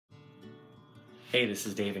Hey, this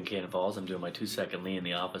is Dave in Cannon Falls. I'm doing my 2-second lean in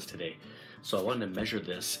the office today. So I wanted to measure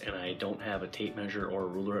this, and I don't have a tape measure or a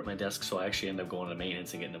ruler at my desk, so I actually ended up going to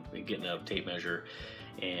maintenance and getting a tape measure.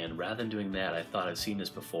 And rather than doing that, I thought I'd seen this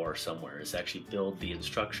before somewhere. It's actually build the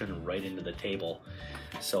instruction right into the table.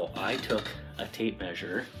 So I took a tape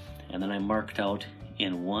measure, and then I marked out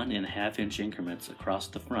in 1.5 inch increments across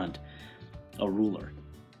the front a ruler.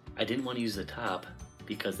 I didn't want to use the top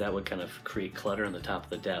because that would kind of create clutter on the top of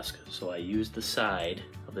the desk. So I used the side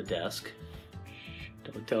of the desk. Shh,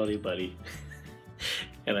 don't tell anybody.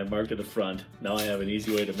 And I marked at the front. Now I have an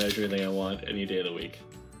easy way to measure anything I want any day of the week.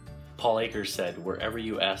 Paul Akers said, wherever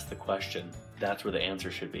you ask the question, that's where the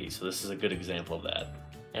answer should be. So this is a good example of that.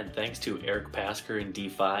 And thanks to Eric Pasker in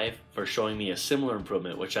D5 for showing me a similar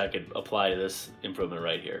improvement, which I could apply to this improvement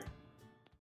right here.